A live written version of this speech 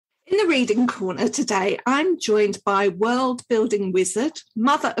the Reading Corner today, I'm joined by world-building wizard,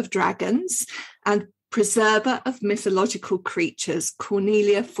 mother of dragons, and preserver of mythological creatures,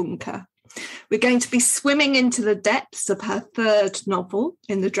 Cornelia Funke. We're going to be swimming into the depths of her third novel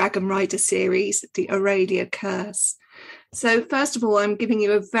in the Dragon Rider series, The Aurelia Curse. So first of all, I'm giving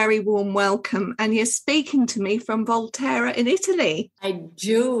you a very warm welcome, and you're speaking to me from Volterra in Italy. I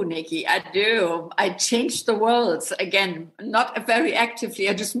do, Nikki, I do. I changed the worlds again, not very actively.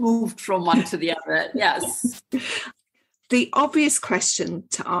 I just moved from one to the other. Yes. The obvious question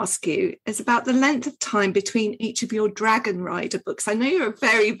to ask you is about the length of time between each of your Dragon Rider books. I know you're a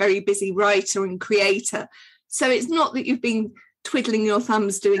very, very busy writer and creator, so it's not that you've been twiddling your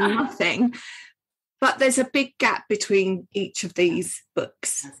thumbs doing nothing. But there's a big gap between each of these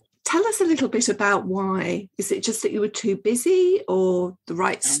books. Tell us a little bit about why. Is it just that you were too busy or the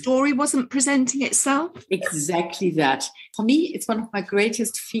right story wasn't presenting itself? Exactly that. For me, it's one of my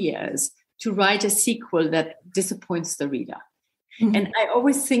greatest fears to write a sequel that disappoints the reader. Mm-hmm. And I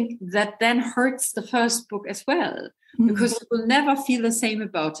always think that then hurts the first book as well, because you will never feel the same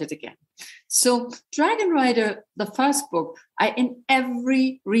about it again. So Dragon Rider, the first book, in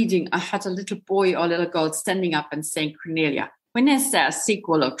every reading, I had a little boy or little girl standing up and saying, Cornelia, when is there a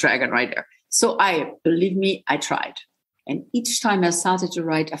sequel of Dragon Rider? So believe me, I tried. And each time I started to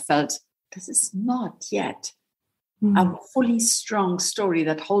write, I felt, this is not yet a fully strong story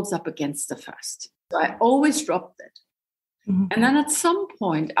that holds up against the first. So I always dropped it. Mm-hmm. And then at some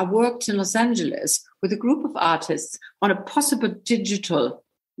point, I worked in Los Angeles with a group of artists on a possible digital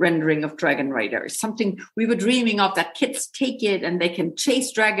rendering of Dragon Rider, something we were dreaming of, that kids take it and they can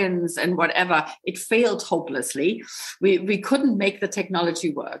chase dragons and whatever. It failed hopelessly. We couldn't make the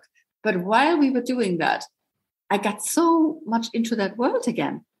technology work. But while we were doing that, I got so much into that world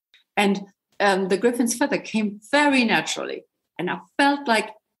again. And the Griffin's Feather came very naturally. And I felt like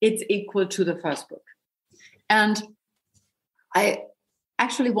it's equal to the first book. And I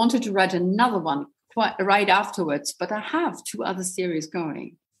actually wanted to write another one right afterwards, but I have 2 other series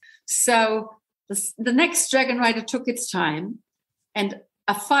going. So the next Dragon Rider took its time, and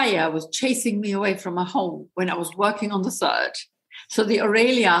a fire was chasing me away from my home when I was working on the third. So the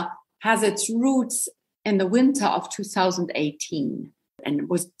Aurelia has its roots in the winter of 2018, and it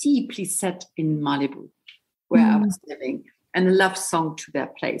was deeply set in Malibu, where I was living, and a love song to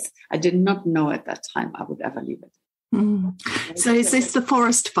that place. I did not know at that time I would ever leave it. So is this the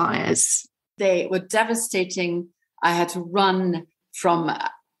forest fires? They were devastating. I had to run from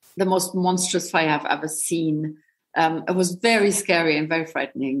the most monstrous fire I've ever seen. It was very scary and very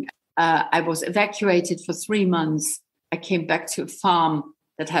frightening. I was evacuated for 3 months. I came back to a farm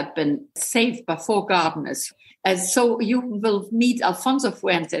that had been saved by 4 gardeners. So you will meet Alfonso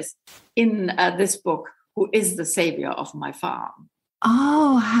Fuentes in this book, who is the savior of my farm.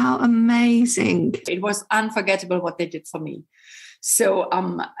 Oh, how amazing. It was unforgettable what they did for me. So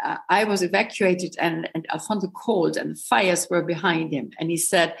I was evacuated, and Alfonso called, and the fires were behind him. And he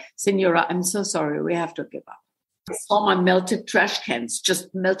said, Senora, I'm so sorry, we have to give up. I saw my melted trash cans,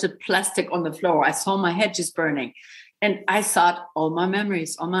 just melted plastic on the floor. I saw my hedges burning. And I thought, all my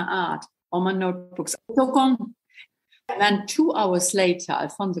memories, all my art, all my notebooks, all gone. And then 2 hours later,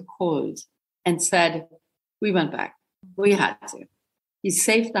 Alfonso called and said, we went back. We had to. He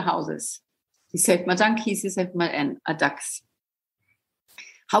saved the houses. He saved my donkeys. He saved my ducks.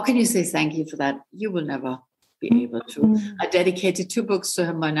 How can you say thank you for that? You will never be able to. I dedicated 2 books to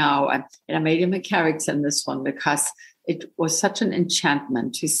him by now, and I made him a character in this one because it was such an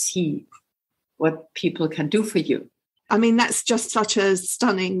enchantment to see what people can do for you. I mean, that's just such a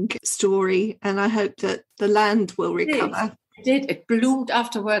stunning story, and I hope that the land will recover. It did. It bloomed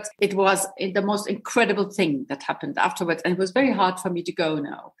afterwards. It was the most incredible thing that happened afterwards, and it was very hard for me to go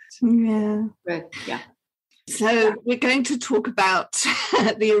now. Yeah. But yeah. So we're going to talk about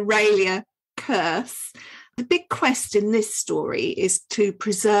the Aurelia Curse. The big quest in this story is to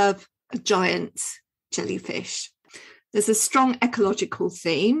preserve a giant jellyfish. There's a strong ecological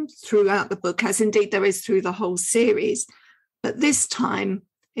theme throughout the book, as indeed there is through the whole series. But this time,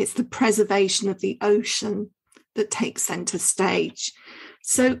 it's the preservation of the ocean that takes centre stage.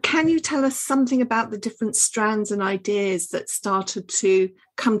 So can you tell us something about the different strands and ideas that started to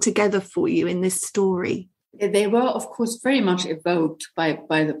come together for you in this story? They were, of course, very much evoked by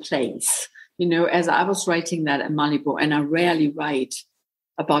the place. You know, as I was writing that in Malibu, and I rarely write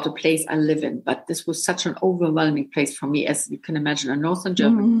about a place I live in, but this was such an overwhelming place for me, as you can imagine, in northern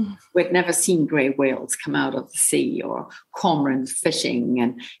Germany, we had never seen grey whales come out of the sea or cormorants fishing,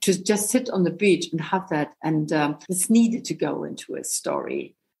 and to just sit on the beach and have that. And this needed to go into a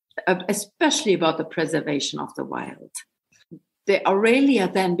story, especially about the preservation of the wild. the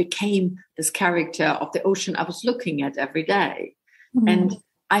Aurelia then became this character of the ocean I was looking at every day. And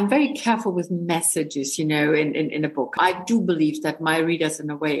I'm very careful with messages, in a book. I do believe that my readers, in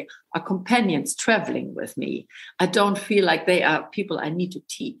a way, are companions traveling with me. I don't feel like they are people I need to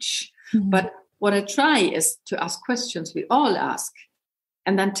teach. But what I try is to ask questions we all ask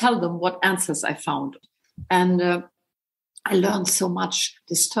and then tell them what answers I found. And I learned so much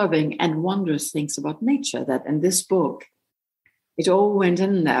disturbing and wondrous things about nature that in this book, it all went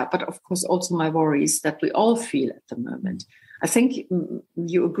in there. But of course, also my worries that we all feel at the moment. I think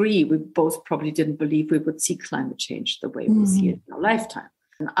you agree, we both probably didn't believe we would see climate change the way we see it in our lifetime.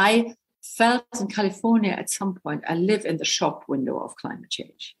 And I felt in California at some point, I live in the shop window of climate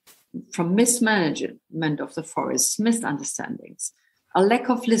change. From mismanagement of the forests, misunderstandings, a lack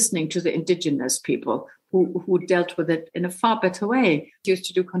of listening to the indigenous people who dealt with it in a far better way. They used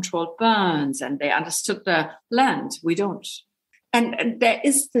to do controlled burns and they understood the land. We don't. And there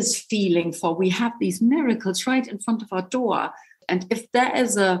is this feeling for we have these miracles right in front of our door. And if there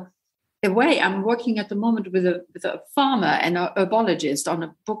is a way, I'm working at the moment with a farmer and an herbologist on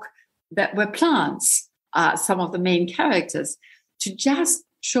a book where plants are some of the main characters, to just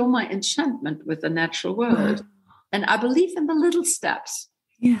show my enchantment with the natural world. And I believe in the little steps,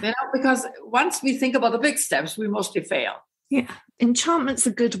 because once we think about the big steps, we mostly fail. Yeah, enchantment's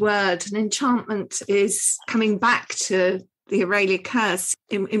a good word. And enchantment is coming back to the Aurelia Curse,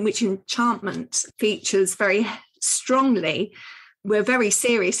 in which enchantment features very strongly. We're very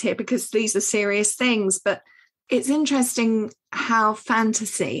serious here because these are serious things, but it's interesting how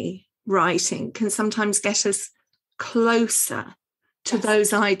fantasy writing can sometimes get us closer to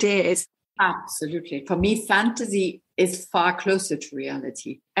those ideas. Absolutely. For me, fantasy is far closer to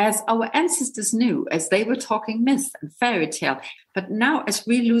reality, as our ancestors knew, as they were talking myth and fairy tale. But now, as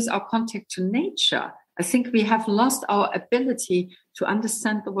we lose our contact to nature, I think we have lost our ability to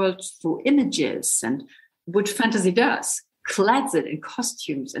understand the world through images, and which fantasy does, clads it in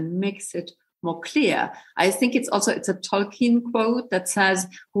costumes and makes it more clear. I think it's a Tolkien quote that says,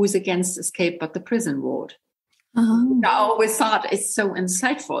 "Who is against escape but the prison ward?" I always thought it's so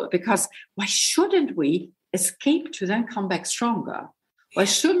insightful, because why shouldn't we escape to then come back stronger? Why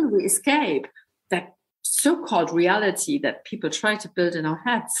shouldn't we escape that so-called reality that people try to build in our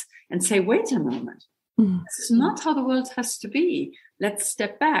heads and say, wait a moment, this is not how the world has to be. Let's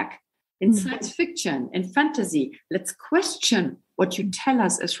step back. In science fiction, in fantasy, let's question what you tell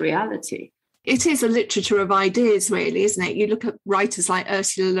us as reality. It is a literature of ideas, really, isn't it? You look at writers like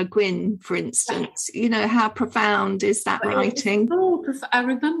Ursula Le Guin, for instance. How profound is that writing? I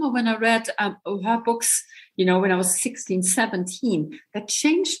remember when I read her books, when I was 16, 17, that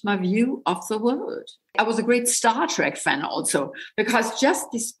changed my view of the world. I was a great Star Trek fan also, because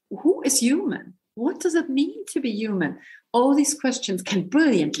just this, who is human? What does it mean to be human? All these questions can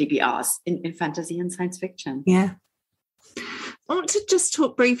brilliantly be asked in fantasy and science fiction. Yeah. I want to just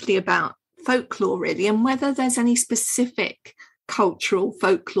talk briefly about folklore, really, and whether there's any specific cultural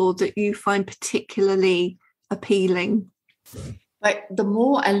folklore that you find particularly appealing. But the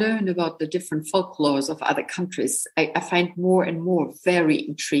more I learn about the different folklores of other countries, I find more and more very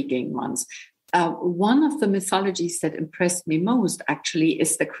intriguing ones. One of the mythologies that impressed me most, actually,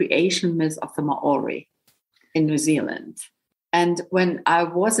 is the creation myth of the Maori in New Zealand. And when I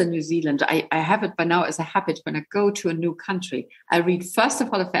was in New Zealand, I have it by now as a habit. When I go to a new country, I read, first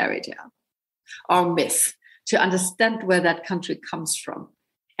of all, a fairy tale or myth to understand where that country comes from.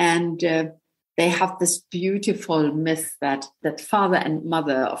 And they have this beautiful myth that father and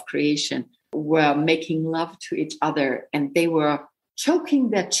mother of creation were making love to each other, and they were choking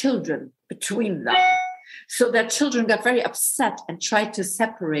their children between them. So their children got very upset and tried to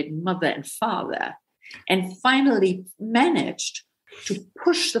separate mother and father, and finally managed to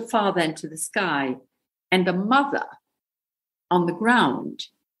push the father into the sky and the mother on the ground.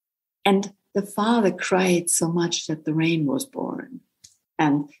 And the father cried so much that the rain was born.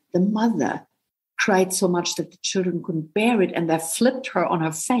 And the mother cried so much that the children couldn't bear it, and they flipped her on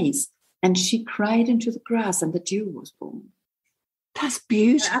her face, and she cried into the grass, and the dew was born. That's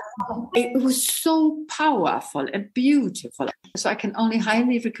beautiful. It was so powerful and beautiful. So I can only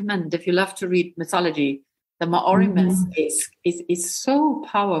highly recommend, if you love to read mythology, the Maori myth is so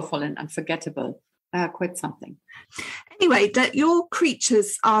powerful and unforgettable. Quite something. Anyway, that your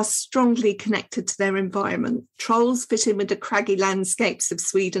creatures are strongly connected to their environment. Trolls fit in with the craggy landscapes of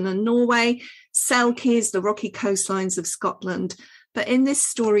Sweden and Norway, Selkies, the rocky coastlines of Scotland. But in this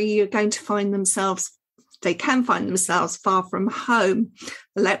story, they can find themselves far from home.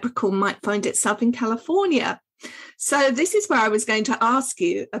 The leprechaun might find itself in California. So this is where I was going to ask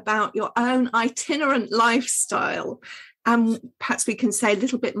you about your own itinerant lifestyle. And perhaps we can say a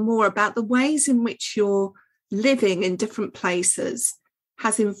little bit more about the ways in which your living in different places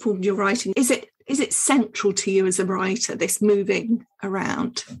has informed your writing. Is it central to you as a writer, this moving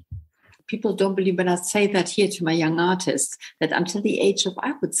around? People don't believe when I say that here to my young artists, that until the age of,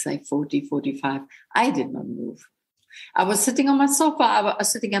 I would say 40, 45, I did not move. I was sitting on my sofa, I was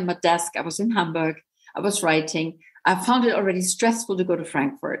sitting at my desk, I was in Hamburg, I was writing. I found it already stressful to go to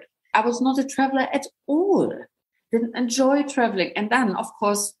Frankfurt. I was not a traveler at all, didn't enjoy traveling. And then, of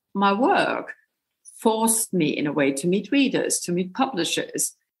course, my work forced me in a way to meet readers, to meet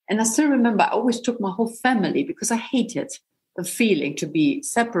publishers. And I still remember I always took my whole family because I hated the feeling to be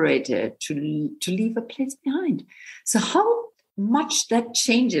separated, to leave a place behind. So how much that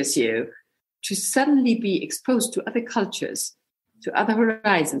changes you to suddenly be exposed to other cultures, to other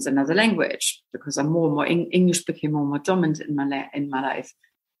horizons, another language, because I'm more and more, English became more and more dominant in my life.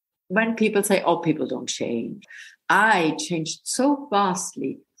 When people say, oh, people don't change, I changed so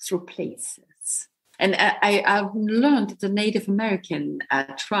vastly through places. And I've learned that the Native American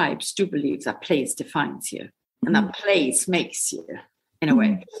tribes do believe that place defines you. And that place makes you, in a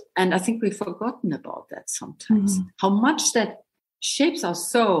way. And I think we've forgotten about that sometimes. How much that shapes our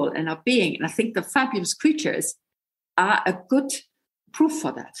soul and our being. And I think the fabulous creatures are a good proof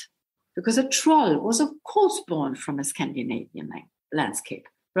for that. Because a troll was, of course, born from a Scandinavian landscape,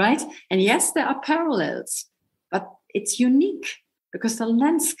 right? And yes, there are parallels, but it's unique because the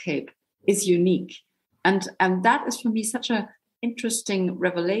landscape is unique. And that is for me such an interesting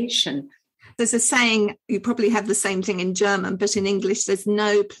revelation. There's a saying, you probably have the same thing in German, but in English, there's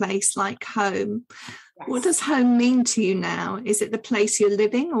no place like home. Yes. What does home mean to you now? Is it the place you're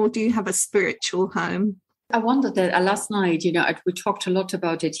living, or do you have a spiritual home? I wondered that last night, we talked a lot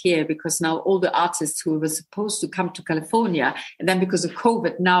about it here because now all the artists who were supposed to come to California, and then because of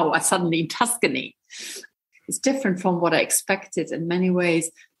COVID now are suddenly in Tuscany. It's different from what I expected in many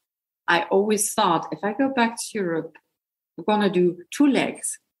ways. I always thought if I go back to Europe, I'm going to do two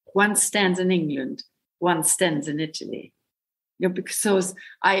legs. One stands in England, one stands in Italy. Because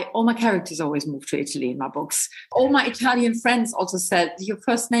all my characters always move to Italy in my books. All my Italian friends also said, your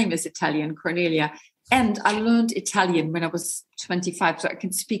first name is Italian, Cornelia. And I learned Italian when I was 25, so I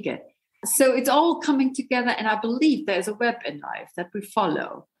can speak it. So it's all coming together. And I believe there's a web in life that we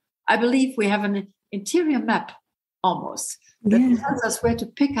follow. I believe we have an interior map almost that tells us where to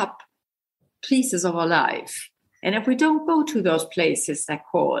pick up pieces of our life. And if we don't go to those places that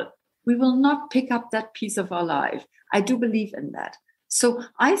call, we will not pick up that piece of our life. I do believe in that. So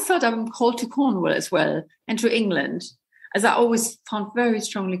I thought I'm called to Cornwall as well and to England, as I always found very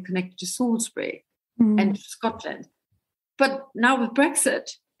strongly connected to Salisbury and to Scotland. But now with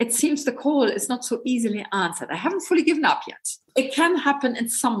Brexit, it seems the call is not so easily answered. I haven't fully given up yet. It can happen in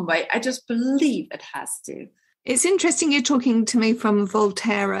some way. I just believe it has to. It's interesting you're talking to me from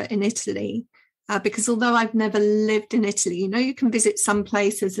Volterra in Italy. Because although I've never lived in Italy, you can visit some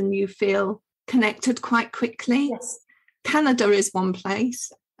places and you feel connected quite quickly. Yes. Canada is one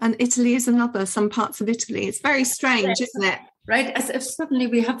place and Italy is another, some parts of Italy. It's very strange, isn't it? Right, as if suddenly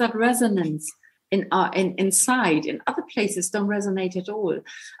we have that resonance inside. In other places don't resonate at all.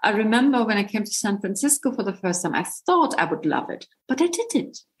 I remember when I came to San Francisco for the first time, I thought I would love it, but I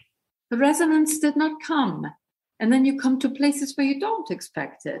didn't. The resonance did not come. And then you come to places where you don't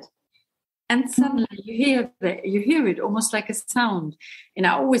expect it. And suddenly you hear it almost like a sound. And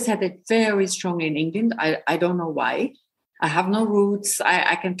I always had it very strongly in England. I don't know why. I have no roots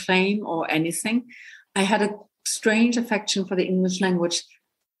I can claim or anything. I had a strange affection for the English language.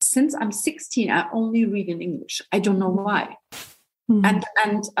 Since I'm 16, I only read in English. I don't know why. And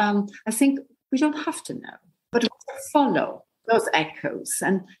I think we don't have to know, but we follow those echoes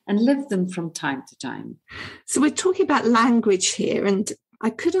and live them from time to time. So we're talking about language here, and I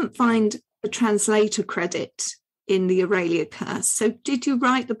couldn't find a translator credit in the Aurelia Curse. So did you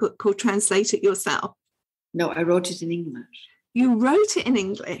write the book or translate it yourself? No, I wrote it in English. You wrote it in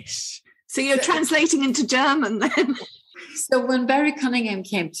English? So you're translating into German then? So when Barry Cunningham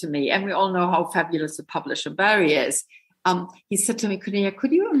came to me, and we all know how fabulous a publisher Barry is, he said to me, Cornelia,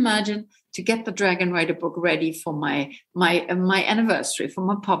 could you imagine to get the Dragon Rider book ready for my anniversary, for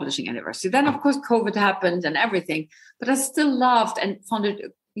my publishing anniversary? Then, of course, COVID happened and everything, but I still loved and found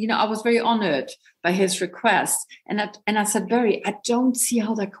it, I was very honored by his request. And I said, Barry, I don't see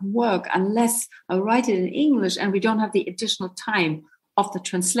how that can work unless I write it in English and we don't have the additional time of the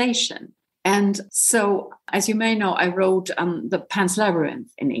translation. And so, as you may know, I wrote the Pan's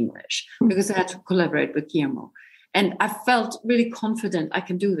Labyrinth in English because I had to collaborate with Guillermo. And I felt really confident I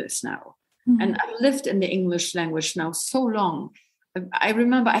can do this now. And I've lived in the English language now so long. I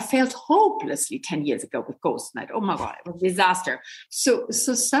remember I failed hopelessly 10 years ago with Ghost Night. Oh my God, it was a disaster. So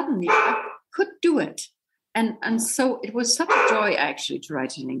suddenly I could do it. And so it was such a joy actually to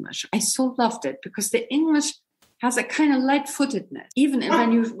write in English. I so loved it because the English has a kind of light-footedness. Even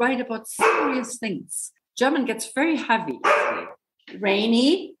when you write about serious things, German gets very heavy.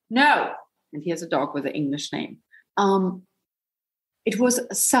 Rainy? No. And he has a dog with an English name. It was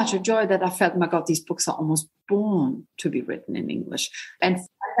such a joy that I felt, my God, these books are almost born to be written in English. And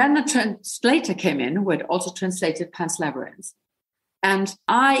then a translator came in who had also translated Pan's Labyrinth. And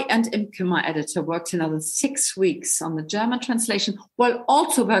I and Imke, my editor, worked another 6 weeks on the German translation while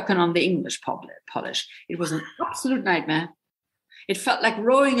also working on the English polish. It was an absolute nightmare. It felt like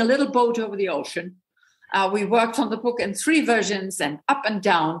rowing a little boat over the ocean. We worked on the book in 3 versions and up and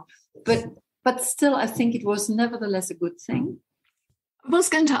down. But still, I think it was nevertheless a good thing. I was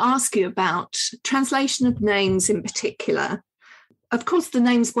going to ask you about translation of names in particular. Of course, the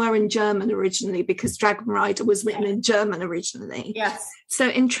names were in German originally because Dragon Rider was written in German originally. Yes. So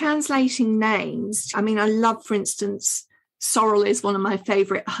in translating names, I mean, I love, for instance, sorrel is one of my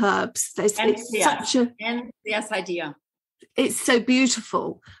favourite herbs. It's such a NCS idea. It's so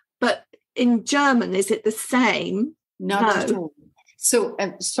beautiful. But in German, is it the same? Not at all. So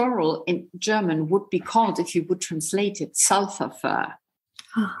sorrel in German would be called, if you would translate it, sulfur fir.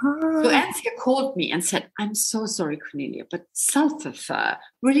 So Anthea called me and said, I'm so sorry, Cornelia, but sulfur fir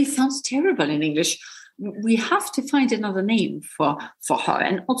really sounds terrible in English. We have to find another name for her.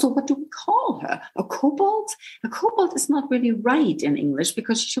 And also, what do we call her? A kobold? A kobold is not really right in English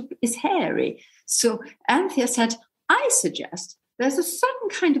because she is hairy. So Anthea said, I suggest there's a certain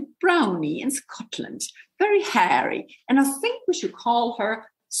kind of brownie in Scotland, very hairy. And I think we should call her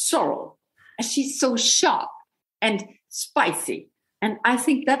sorrel, as she's so sharp and spicy. And I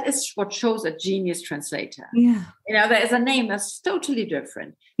think that is what shows a genius translator. Yeah. You know, there is a name that's totally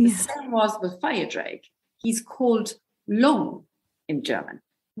different. The same was with Firedrake. He's called Long in German.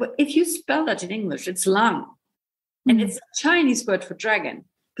 But if you spell that in English, it's Lang. And it's a Chinese word for dragon.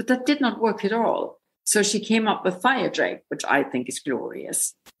 But that did not work at all. So she came up with Firedrake, which I think is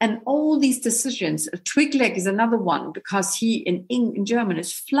glorious. And all these decisions, Twigleg is another one because he in German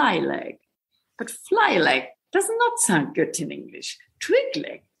is flyleg. But flyleg does not sound good in English.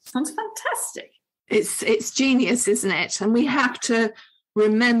 Twigleg sounds fantastic. It's genius, isn't it? And we have to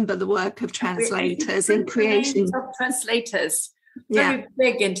remember the work of translators in creating translators very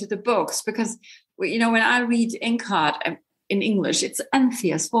big into the books because when I read Inkheart in English, it's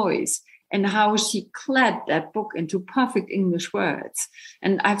Anthea's voice and how she clad that book into perfect English words.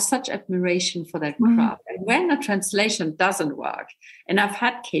 And I have such admiration for that craft. And when a translation doesn't work, and I've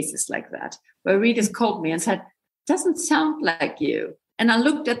had cases like that, where readers called me and said, doesn't sound like you. And I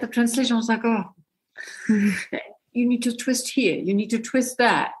looked at the translation, I was like, oh, you need to twist here, you need to twist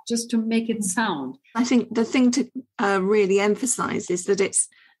that, just to make it sound. I think the thing to really emphasize is that it's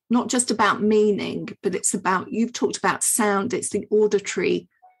not just about meaning, but it's about, you've talked about sound, it's the auditory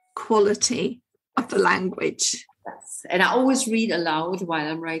quality of the language. Yes. And I always read aloud while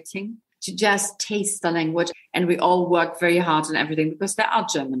I'm writing to just taste the language. And we all work very hard on everything because there are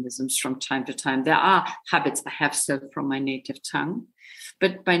Germanisms from time to time. There are habits I have still from my native tongue.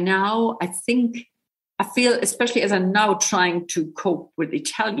 But by now, I feel, especially as I'm now trying to cope with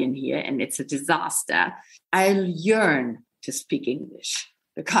Italian here, and it's a disaster, I yearn to speak English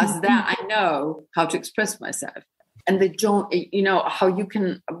because there I know how to express myself. And they don't, how you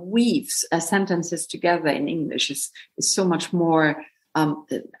can weave sentences together in English is so much more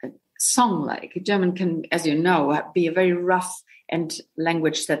song-like. German can, as you know, be a very rough and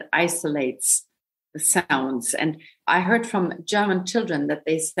language that isolates the sounds. And I heard from German children that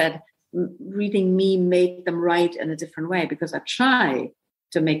they said reading me made them write in a different way because I try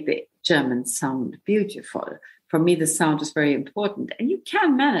to make the German sound beautiful. For me, the sound is very important. And you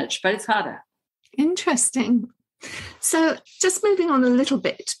can manage, but it's harder. Interesting. So just moving on a little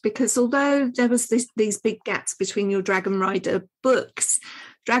bit, because although there was these big gaps between your Dragon Rider books,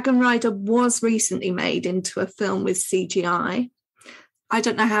 Dragon Rider was recently made into a film with CGI. I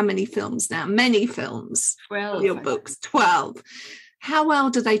don't know how many films now, many films. 12. Your books, 12. How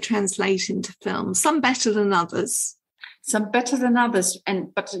well do they translate into film? Some better than others. Some better than others.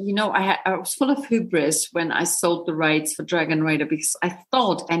 But I was full of hubris when I sold the rights for Dragon Rider because I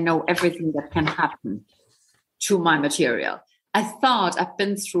thought I know everything that can happen to my material. I thought I've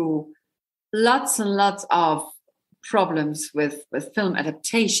been through lots and lots of problems with film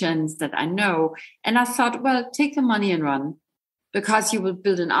adaptations that I know. And I thought, well, take the money and run because you will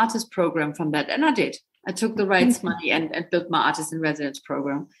build an artist program from that. And I did. I took the rights money and built my artist in residence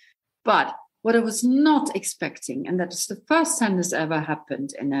program. But what I was not expecting, and that is the first time this ever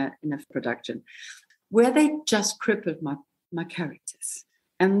happened in a production, where they just crippled my characters.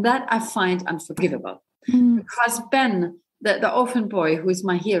 And that I find unforgivable. Because Ben, the orphan boy who is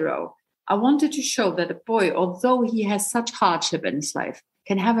my hero, I wanted to show that a boy, although he has such hardship in his life,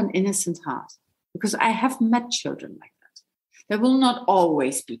 can have an innocent heart. Because I have met children like that. They will not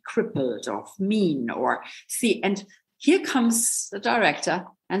always be crippled or mean or see. And here comes the director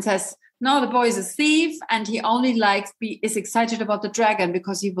and says, no, the boy is a thief and he only is excited about the dragon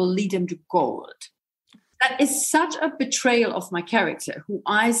because he will lead him to gold. That is such a betrayal of my character, who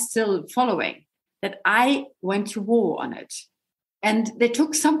I still following, that I went to war on it. And they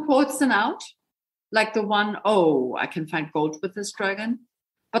took some quotes then out, like the one, oh, I can find gold with this dragon.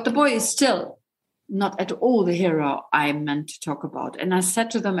 But the boy is still not at all the hero I meant to talk about. And I said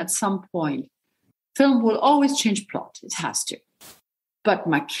to them at some point, film will always change plot. It has to. But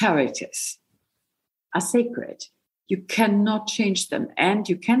my characters are sacred. You cannot change them. And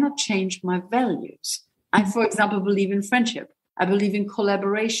you cannot change my values. I, for example, believe in friendship. I believe in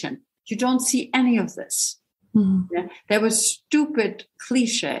collaboration. You don't see any of this. Yeah? There were stupid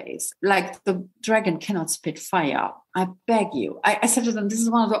cliches, like the dragon cannot spit fire. I beg you. I said to them, this is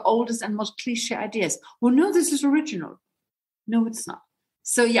one of the oldest and most cliche ideas. Well, no, this is original. No, it's not.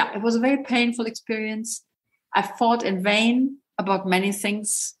 So yeah, it was a very painful experience. I fought in vain about many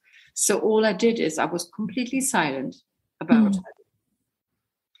things. So all I did is I was completely silent about it.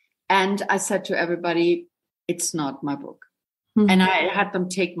 And I said to everybody, it's not my book. And I had them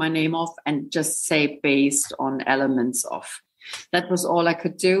take my name off and just say based on elements of. That was all I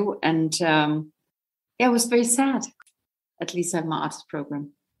could do. And it was very sad. At least I have my artist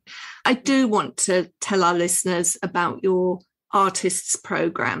program. I do want to tell our listeners about your artists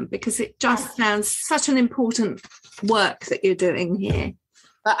program, because it just sounds such an important work that you're doing here.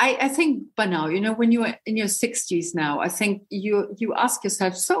 But I think by now, when you're in your 60s now, I think you ask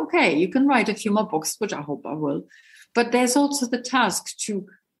yourself, so, okay, you can write a few more books, which I hope I will. But there's also the task to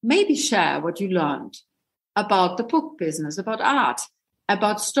maybe share what you learned about the book business, about art,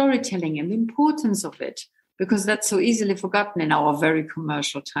 about storytelling and the importance of it, because that's so easily forgotten in our very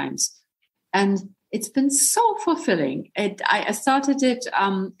commercial times. And it's been so fulfilling. I started it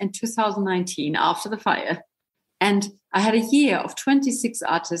in 2019 after the fire. And I had a year of 26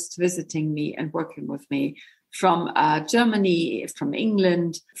 artists visiting me and working with me from Germany, from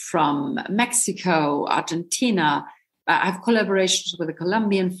England, from Mexico, Argentina. I have collaborations with the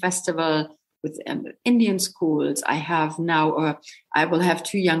Colombian Festival, with Indian schools. I have now, I will have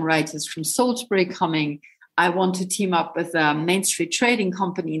 2 young writers from Salisbury coming. I want to team up with a Main Street Trading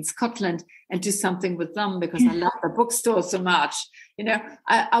Company in Scotland and do something with them because I love the bookstore so much.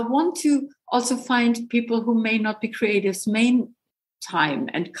 I want to also find people who may not be creatives, main time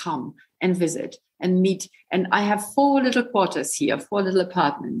and come and visit and meet. And I have 4 little quarters here, 4 little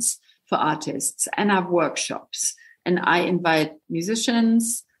apartments for artists, and I have workshops. And I invite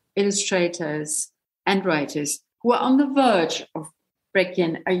musicians, illustrators, and writers who are on the verge of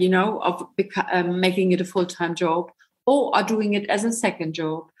breaking, of making it a full-time job, or are doing it as a second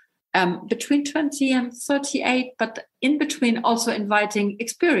job, between 20 and 38, but in between also inviting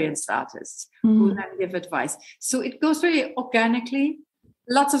experienced artists who then give advice. So it goes very organically,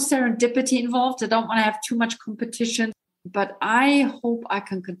 lots of serendipity involved. I don't want to have too much competition. But I hope I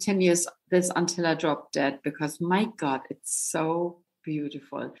can continue this until I drop dead, because my God, it's so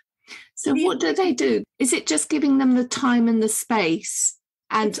beautiful. So what do they do? Is it just giving them the time and the space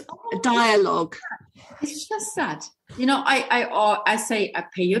and a dialogue? It's just that. I say, I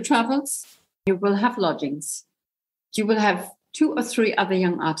pay your travels. You will have lodgings. You will have 2 or 3 other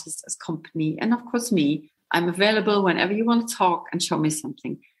young artists as company. And of course, me. I'm available whenever you want to talk and show me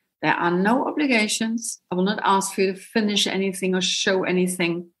something. There are no obligations. I will not ask you to finish anything or show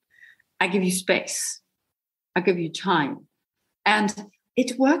anything. I give you space. I give you time. And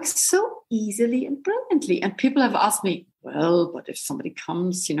it works so easily and brilliantly. And people have asked me, well, but if somebody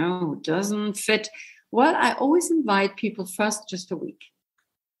comes, who doesn't fit, well, I always invite people first just a week,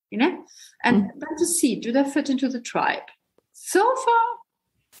 and then to see, do they fit into the tribe? So far,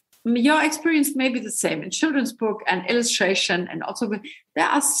 your experience may be the same in children's book and illustration, and also there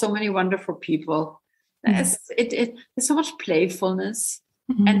are so many wonderful people. There's so much playfulness,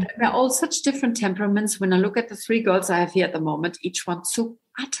 and they're all such different temperaments. When I look at the 3 girls I have here at the moment, each one so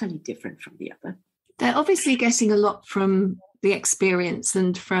utterly different from the other. They're obviously getting a lot from the experience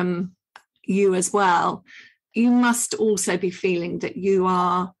and from you as well. You must also be feeling that you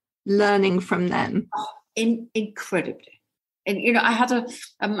are learning from them. Incredibly. And, I had a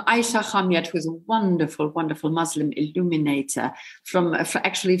Aisha Hamiyat, who's a wonderful, wonderful Muslim illuminator from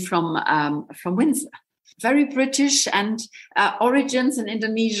Windsor. Very British and origins in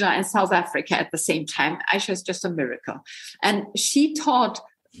Indonesia and South Africa at the same time. Aisha is just a miracle. And she taught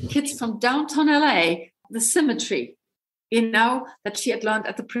kids from downtown LA the symmetry, that she had learned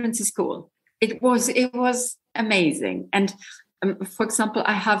at the Princess School. It was amazing. And for example,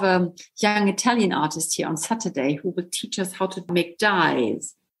 I have a young Italian artist here on Saturday who will teach us how to make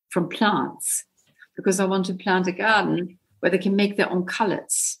dyes from plants, because I want to plant a garden where they can make their own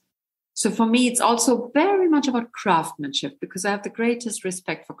colors. So for me, it's also very much about craftsmanship, because I have the greatest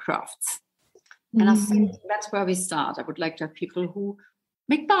respect for crafts. And I think that's where we start. I would like to have people who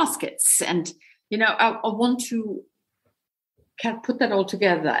make baskets. And, I want to put that all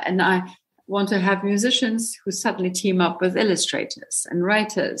together. And I want to have musicians who suddenly team up with illustrators and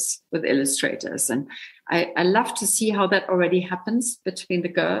writers with illustrators. And I love to see how that already happens between the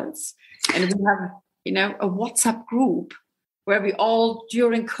girls. And we have, a WhatsApp group where we all,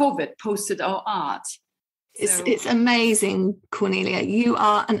 during COVID, posted our art. It's amazing, Cornelia. You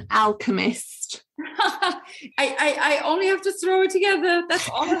are an alchemist. I only have to throw it together. That's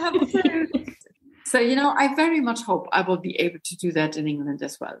all I have to do. So, I very much hope I will be able to do that in England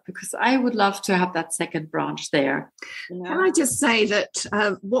as well, because I would love to have that second branch there. Can I just say that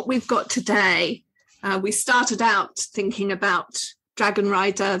what we've got today, we started out thinking about Dragon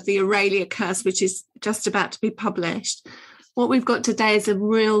Rider, the Aurelia Curse, which is just about to be published. What we've got today is a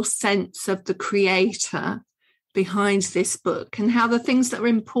real sense of the creator behind this book, and how the things that are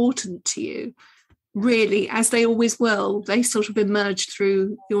important to you, really, as they always will, they sort of emerge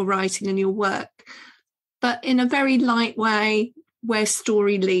through your writing and your work, but in a very light way, where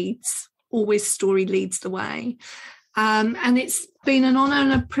story leads, always story leads the way. And it's been an honour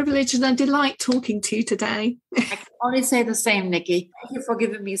and a privilege and a delight talking to you today. I can only say the same, Nikki. Thank you for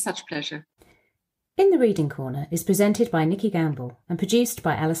giving me such pleasure. In the Reading Corner is presented by Nikki Gamble and produced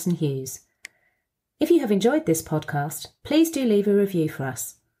by Alison Hughes. If you have enjoyed this podcast, please do leave a review for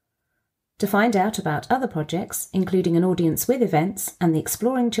us. To find out about other projects, including an audience with events and the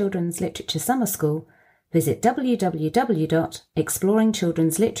Exploring Children's Literature Summer School, visit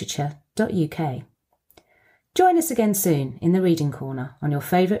www.exploringchildrensliterature.uk. Join us again soon in the Reading Corner on your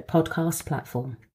favourite podcast platform.